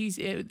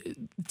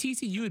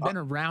 TCU had been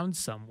around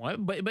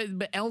somewhat, but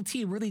LT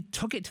really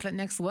took it to that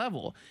next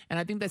level, and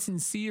I think that's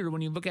sincere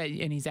when you look at,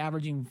 and he's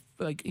averaging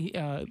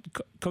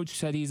Coach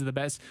said he's the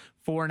best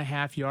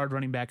 4.5-yard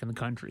running back in the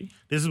country.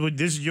 This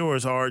is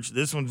yours, Arch.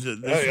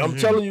 I'm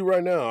telling you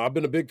right now, I've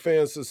been a big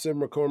fan since Sim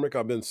McCormick.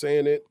 I've been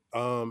saying it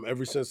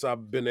ever since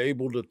I've been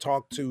able to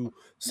talk to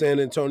San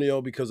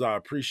Antonio because I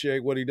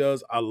appreciate what he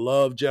does. I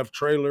love Jeff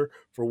Traylor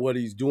for what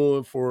he's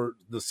doing for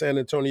the San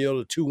Antonio,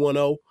 the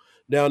 210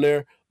 down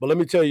there. But let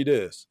me tell you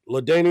this,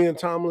 LaDainian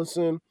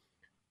Tomlinson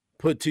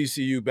put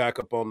TCU back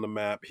up on the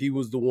map. He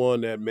was the one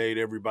that made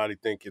everybody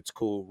think it's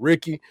cool.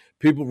 Ricky,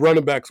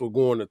 running backs were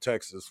going to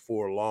Texas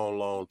for a long,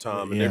 long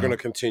time, and they're going to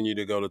continue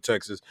to go to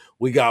Texas.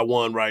 We got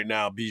one right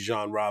now,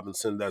 Bijan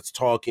Robinson, that's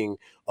talking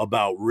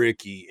about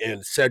Ricky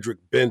and Cedric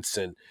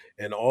Benson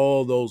and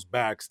all those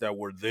backs that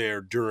were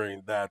there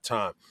during that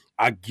time.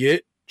 I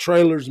get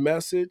Traylor's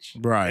message,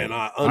 right, and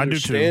I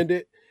understand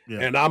it. Yeah.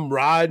 And I'm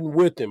riding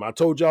with him. I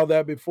told y'all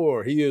that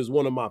before. He is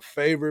one of my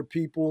favorite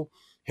people.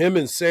 Him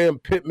and Sam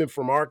Pittman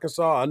from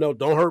Arkansas. I know,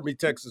 don't hurt me,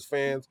 Texas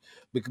fans,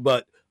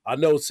 but I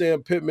know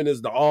Sam Pittman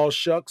is the all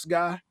shucks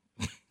guy.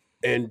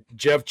 And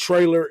Jeff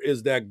Traylor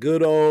is that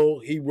good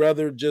old, he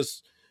rather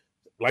just,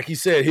 like he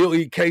said, he'll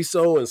eat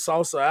queso and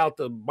salsa out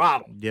the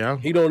bottle. Yeah.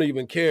 He don't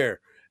even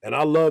care. And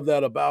I love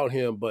that about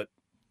him. But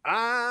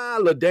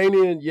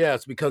LaDainian,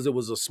 yes, because it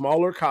was a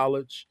smaller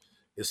college.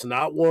 It's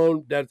not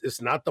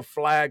it's not the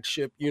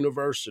flagship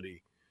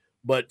university,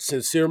 but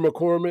Sincere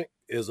McCormick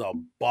is a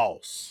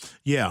boss.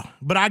 Yeah,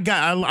 but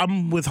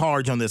I'm with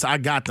Harge on this. I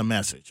got the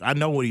message. I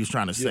know what he was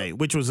trying to say,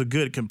 which was a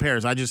good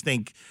comparison. I just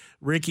think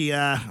Ricky,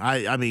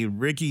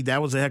 Ricky,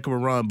 that was a heck of a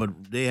run,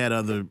 but they had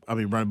other,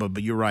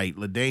 but you're right,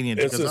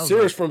 LaDainian. And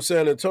Sincere's from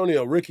San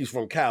Antonio. Ricky's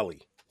from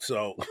Cali.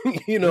 So,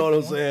 you know what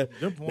I'm saying?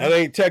 That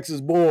ain't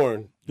Texas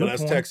born, but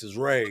that's Texas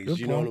raised.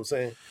 You know what I'm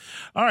saying?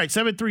 All right,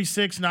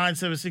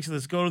 736-976.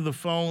 Let's go to the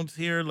phones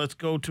here. Let's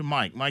go to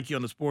Mike. Mikey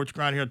on the Sports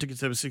Grind here on Ticket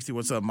 760.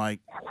 What's up, Mike?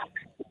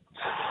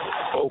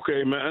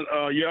 Okay, man.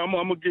 I'm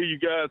going to give you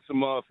guys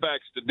some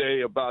facts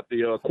today about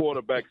the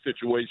quarterback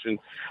situation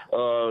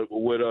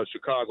with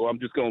Chicago. I'm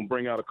just going to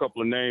bring out a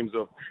couple of names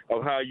of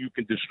how you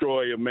can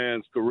destroy a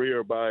man's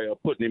career by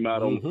putting him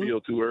out on the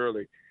field too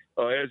early.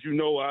 As you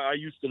know, I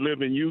used to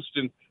live in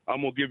Houston.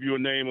 I'm going to give you a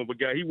name of a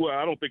guy.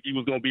 I don't think he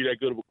was going to be that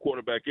good of a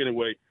quarterback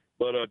anyway.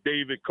 But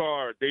David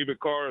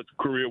Carr's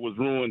career was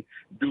ruined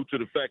due to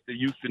the fact that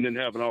Houston didn't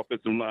have an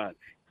offensive line.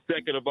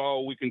 Second of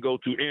all, we can go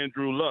to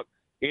Andrew Luck.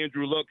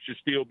 Andrew Luck should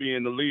still be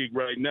in the league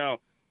right now,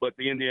 but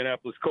the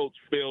Indianapolis Colts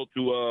failed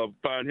to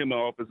find him an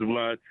offensive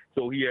line,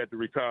 so he had to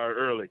retire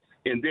early.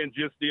 And then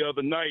just the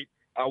other night,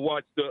 I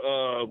watched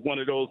one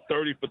of those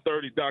 30 for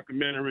 30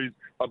 documentaries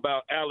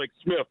about Alex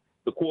Smith,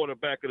 the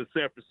quarterback of the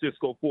San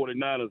Francisco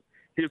 49ers.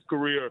 His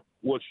career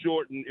was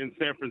shortened in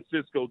San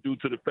Francisco due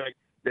to the fact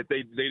that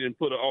they didn't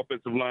put an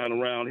offensive line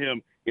around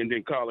him, and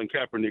then Colin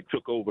Kaepernick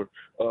took over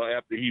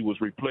after he was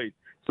replaced.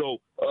 So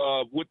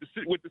with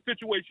the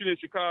situation in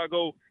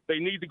Chicago, they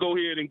need to go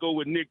ahead and go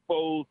with Nick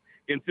Foles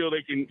until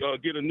they can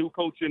get a new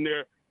coach in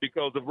there.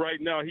 because of right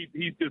now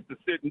he's just a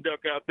sitting duck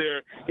out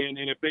there, and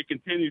if they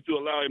continue to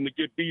allow him to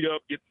get beat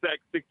up, get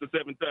sacked 6 or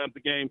 7 times a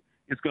game,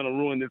 it's going to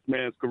ruin this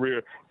man's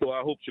career. So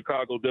I hope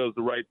Chicago does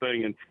the right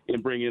thing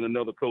and bring in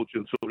another coach,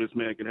 and so this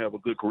man can have a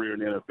good career in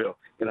the NFL.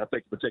 And I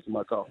thank you for taking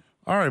my call.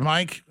 All right,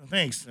 Mike.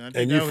 Thanks.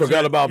 And you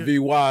forgot about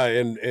VY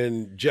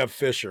and Jeff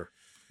Fisher.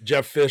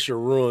 Jeff Fisher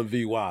ruined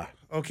VY.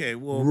 Okay,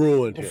 well,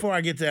 ruined before him.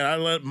 I get to that, I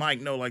let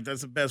Mike know, like, that's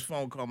the best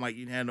phone call, Mike,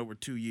 you'd had in over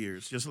 2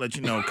 years. Just to let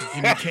you know,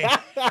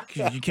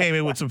 because you came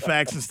in with some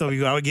facts and stuff. You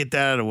go, I'll get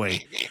that out of the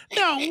way.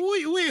 Now,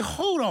 wait,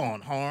 hold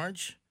on,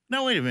 Harge.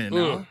 Now, wait a minute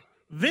now.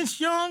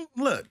 Vince Young,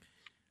 look,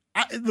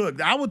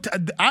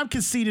 I've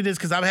conceded this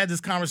because I've had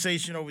this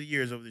conversation over the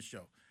years over the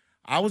show.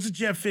 I was a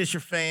Jeff Fisher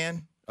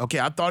fan.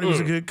 Okay, I thought he was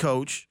a good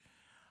coach.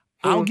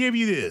 I'll give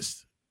you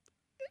this.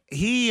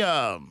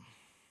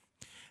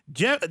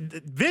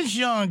 Vince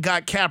Young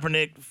got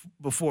Kaepernick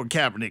before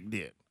Kaepernick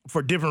did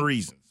for different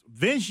reasons.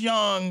 Vince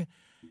Young,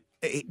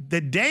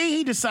 the day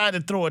he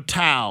decided to throw a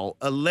towel,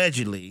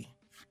 allegedly,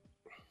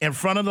 in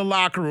front of the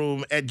locker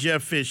room at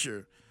Jeff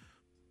Fisher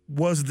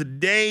was the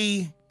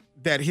day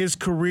that his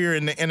career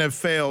in the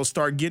NFL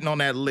started getting on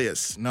that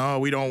list. No,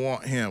 we don't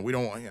want him. We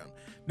don't want him.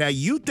 Now,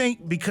 you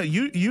think because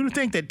you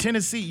think that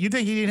Tennessee, you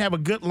think he didn't have a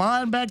good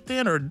line back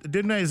then, or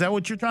didn't they? Is that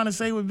what you're trying to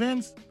say with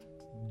Vince?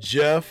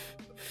 Jeff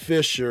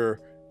Fisher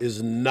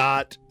is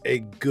not a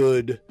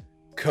good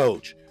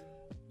coach.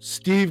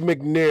 Steve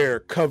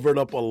McNair covered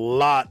up a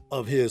lot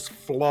of his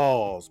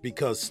flaws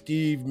because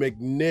Steve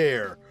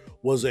McNair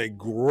was a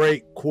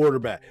great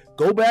quarterback.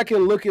 Go back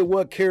and look at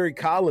what Kerry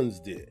Collins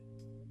did.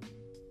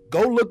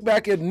 Go look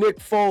back at Nick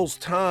Foles'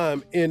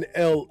 time in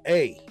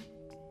L.A.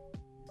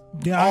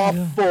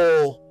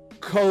 Awful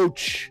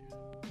coach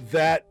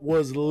that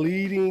was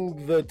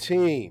leading the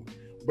team.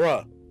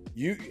 Bruh,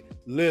 you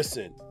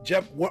listen,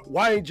 Jeff,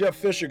 why ain't Jeff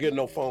Fisher getting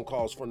no phone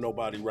calls from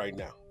nobody right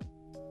now?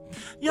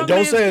 And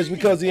don't say it's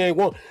because he ain't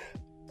won.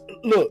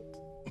 Look,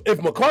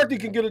 if McCarthy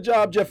can get a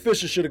job, Jeff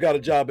Fisher should have got a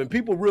job. And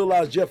people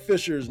realize Jeff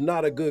Fisher is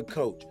not a good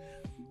coach.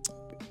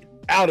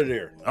 Out of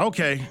there.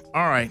 Okay.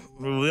 All right.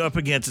 We're up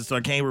against it, so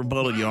I can't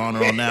rebuttal you on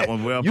that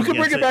one. We're up you can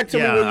bring it back to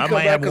me when you come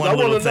back, because I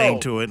want to know.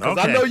 To it.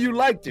 Okay. I know you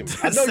liked him.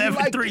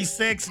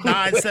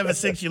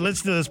 736-976. You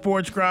listen to the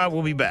Sports Grind.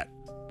 We'll be back.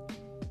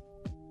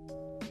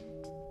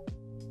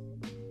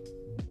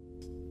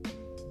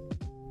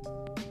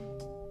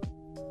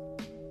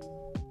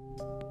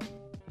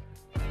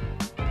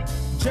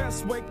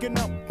 Just waking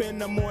up in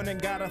the morning,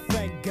 gotta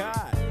thank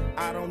God.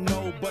 I don't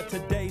know, but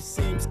today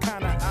seems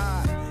kinda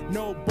odd.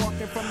 No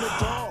barking from the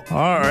dog.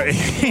 All right,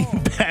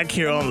 back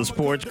here on the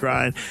Sports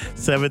Grind,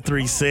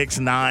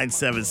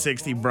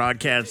 736-9760,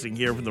 broadcasting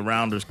here from the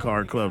Rounders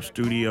Card Club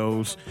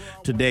studios.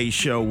 Today's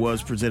show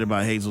was presented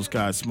by Hazel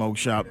Sky Smoke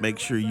Shop. Make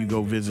sure you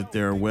go visit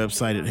their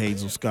website at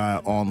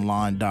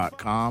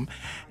hazelskyonline.com.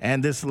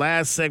 And this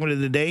last segment of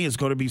the day is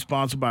going to be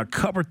sponsored by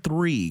Cover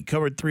 3.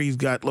 Cover 3's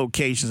got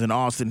locations in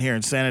Austin, here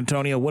in San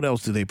Antonio. What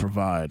else do they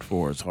provide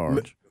for us,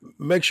 Harge?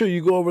 Make sure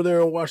you go over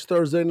there and watch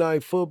Thursday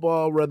Night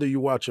Football. Whether you're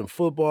watching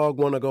football,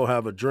 want to go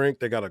have a drink,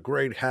 they got a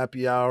great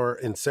happy hour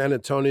in San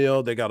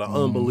Antonio. They got an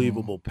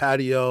unbelievable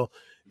patio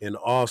in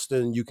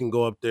Austin. You can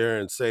go up there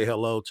and say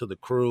hello to the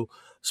crew.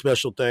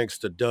 Special thanks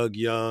to Doug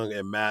Young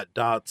and Matt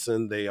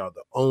Dotson. They are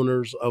the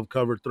owners of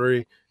Cover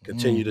 3.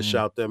 Continue to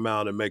shout them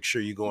out and make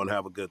sure you go and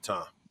have a good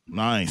time.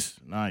 Nice.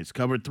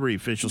 Cover 3,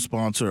 official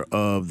sponsor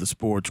of the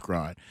Sports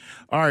Grind.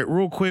 All right,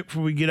 real quick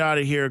before we get out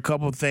of here, a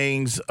couple of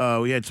things.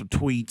 We had some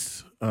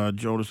tweets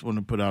Jonas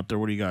wanted to put out there.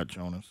 What do you got,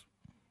 Jonas?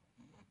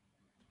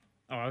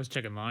 Oh, I was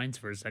checking lines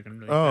for a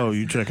second. Oh,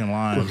 you checking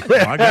lines.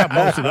 Well, I got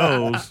most of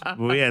those, but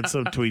we had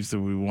some tweets that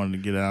we wanted to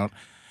get out.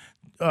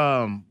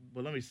 But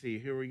let me see.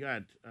 Here we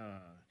got,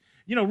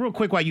 real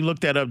quick while you look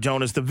that up,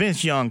 Jonas, the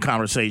Vince Young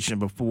conversation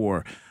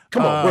before.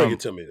 Come on, bring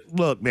it to me.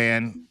 Look,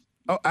 man.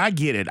 Oh, I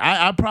get it.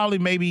 I probably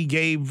maybe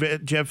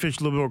gave Jeff Fisher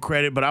a little bit more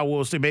credit, but I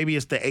will say maybe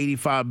it's the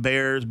 85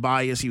 Bears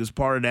bias. He was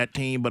part of that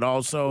team, but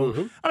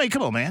also, I mean,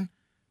 come on, man.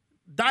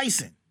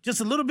 Dyson, just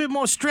a little bit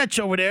more stretch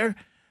over there.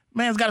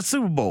 Man's got a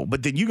Super Bowl.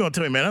 But then you're going to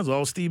tell me, man, that's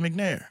all Steve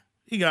McNair.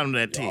 He got him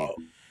that team.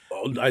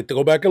 I have to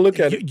go back and look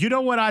at it. You know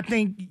what I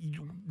think,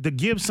 to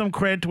give some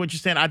credit to what you're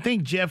saying, I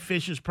think Jeff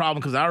Fisher's problem,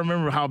 because I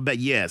remember how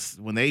bad, yes,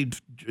 when they,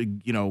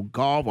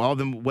 golf, all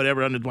them,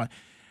 whatever, under the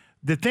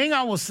The thing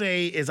I will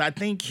say is I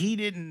think he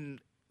didn't,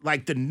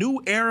 like the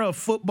new era of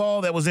football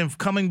that was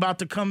about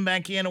to come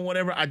back in or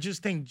whatever, I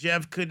just think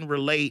Jeff couldn't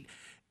relate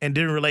and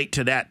didn't relate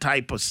to that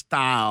type of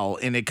style,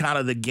 and it kind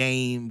of, the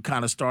game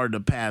kind of started to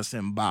pass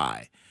him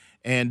by.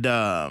 And,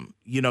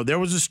 there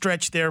was a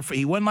stretch there.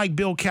 He wasn't like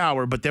Bill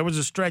Cowher, but there was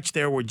a stretch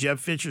there where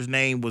Jeff Fisher's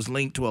name was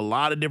linked to a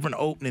lot of different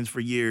openings for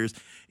years,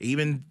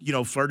 even,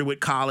 flirted with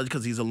college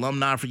because he's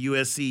alumni for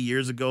USC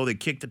years ago. They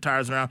kicked the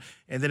tires around,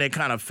 and then it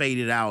kind of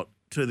faded out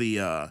to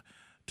the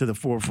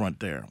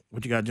forefront there.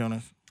 What you got,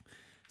 Jonas?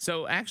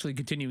 So actually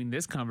continuing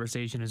this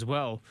conversation as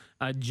well,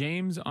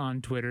 James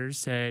on Twitter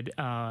said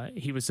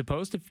he was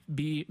supposed to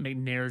be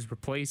McNair's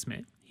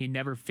replacement. He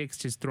never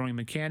fixed his throwing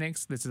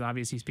mechanics. This is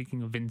obviously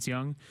speaking of Vince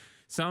Young.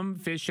 Some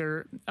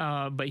Fisher,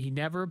 but he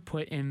never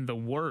put in the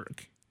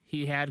work.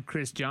 He had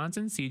Chris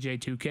Johnson,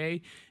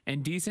 CJ2K,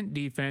 and decent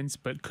defense,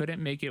 but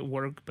couldn't make it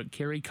work. But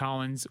Kerry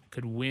Collins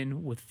could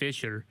win with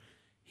Fisher.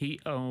 He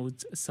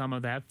owes some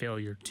of that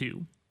failure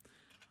too.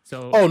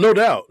 So, oh, no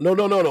doubt. No.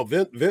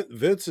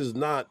 Vince is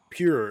not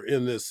pure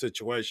in this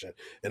situation.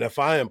 And if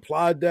I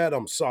implied that,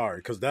 I'm sorry,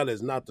 because that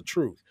is not the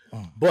truth.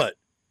 But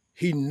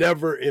he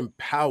never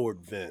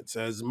empowered Vince.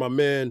 As my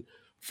man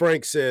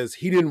Frank says,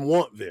 he didn't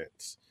want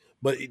Vince.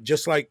 But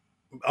just like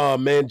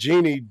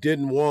Mangini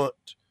didn't want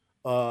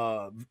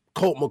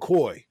Colt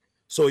McCoy.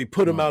 So he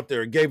put him out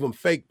there, gave him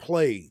fake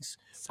plays,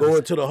 go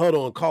into the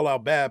huddle and call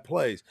out bad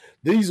plays.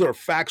 These are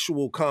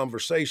factual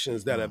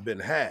conversations that have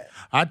been had.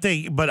 I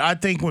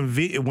think when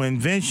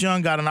Vince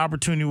Young got an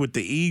opportunity with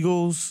the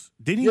Eagles,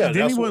 when he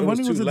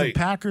was at the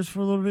Packers for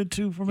a little bit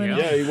too for a minute?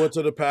 Yeah, he went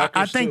to the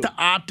Packers. I think the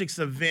optics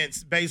of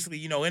Vince,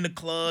 basically, in the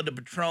club, the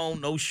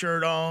Patron, no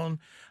shirt on.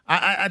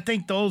 I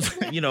think those,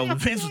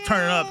 Vince was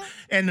turning up,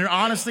 and they're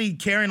honestly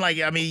carrying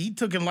he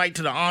took him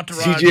to the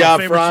entourage.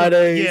 TGI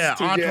Fridays. Yeah,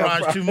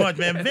 entourage too much,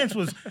 man. Vince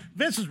was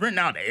renting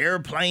out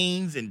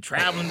airplanes and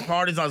traveling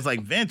parties. I was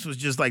like, Vince was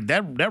just like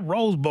that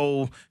Rose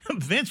Bowl.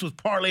 Vince was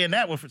parlaying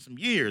that one for some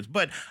years.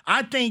 But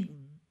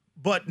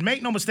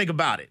make no mistake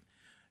about it,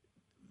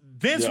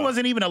 Vince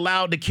wasn't even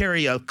allowed to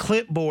carry a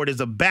clipboard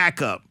as a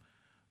backup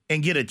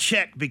and get a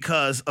check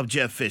because of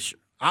Jeff Fisher.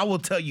 I will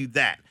tell you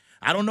that.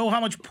 I don't know how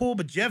much pull,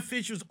 but Jeff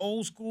Fisher's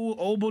old school,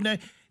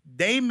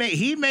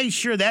 he made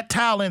sure that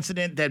towel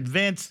incident that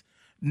Vince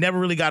never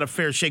really got a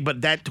fair shake.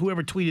 But that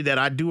whoever tweeted that,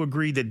 I do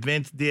agree that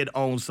Vince did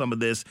own some of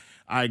this.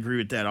 I agree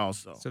with that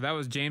also. So that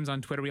was James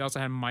on Twitter. We also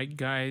had Mike,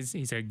 guys.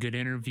 He said good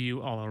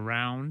interview all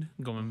around.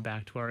 Going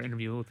back to our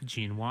interview with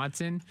Gene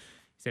Watson.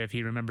 He said if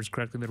he remembers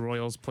correctly, the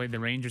Royals played the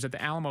Rangers at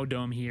the Alamo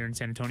Dome here in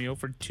San Antonio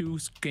for 2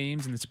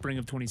 games in the spring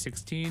of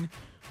 2016.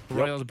 The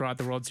Royals brought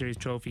the World Series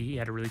trophy. He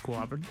had a really cool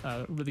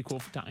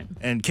time.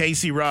 And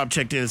KC Rob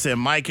checked in and said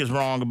Mike is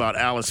wrong about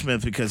Alex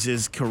Smith because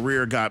his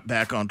career got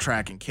back on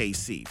track in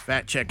KC.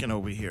 Fact checking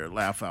over here.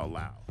 Laugh out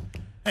loud.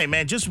 Hey,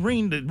 man, just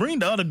ring the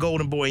other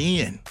Golden Boy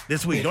in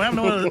this week. Don't have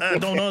no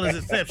other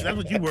exception. That's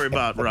what you worry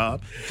about,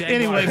 Rob. Jaguars,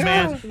 anyway,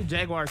 man.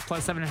 Jaguars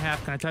plus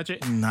 7.5. Can I touch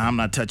it? Nah, I'm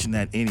not touching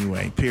that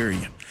anyway,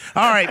 period.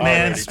 All right,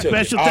 man.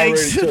 Special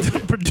thanks to the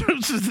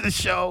producers of the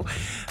show.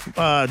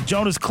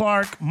 Jonas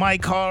Clark,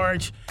 Mike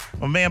Harge,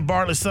 my man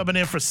Bartlett subbing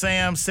in for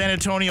Sam, San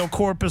Antonio,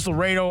 Corpus,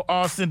 Laredo,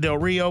 Austin, Del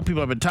Rio,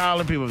 people up in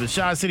Tyler, people up in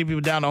Shaw City,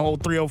 people down the whole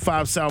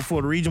 305 South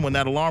Florida region. When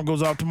that alarm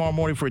goes off tomorrow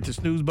morning for it to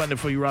snooze button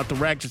before you're out the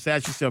rack, just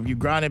ask yourself, you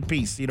grind in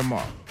peace. See you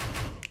tomorrow.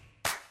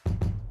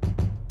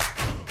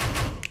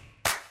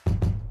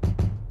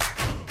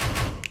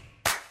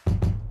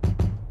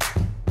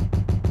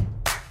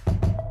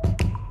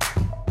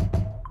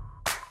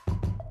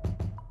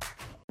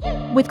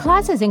 With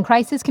classes in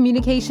crisis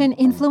communication,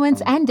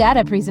 influence, and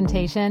data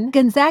presentation,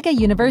 Gonzaga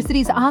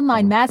University's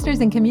online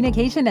Masters in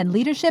Communication and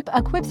Leadership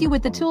equips you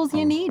with the tools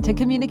you need to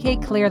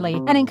communicate clearly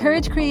and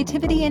encourage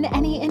creativity in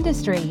any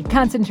industry.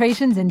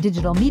 Concentrations in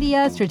digital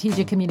media,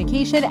 strategic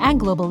communication, and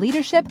global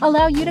leadership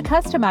allow you to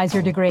customize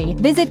your degree.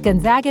 Visit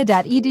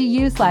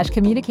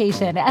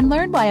gonzaga.edu/communication and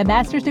learn why a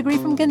master's degree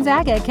from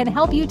Gonzaga can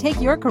help you take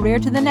your career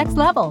to the next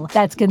level.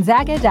 That's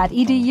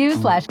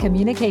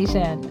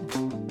gonzaga.edu/communication.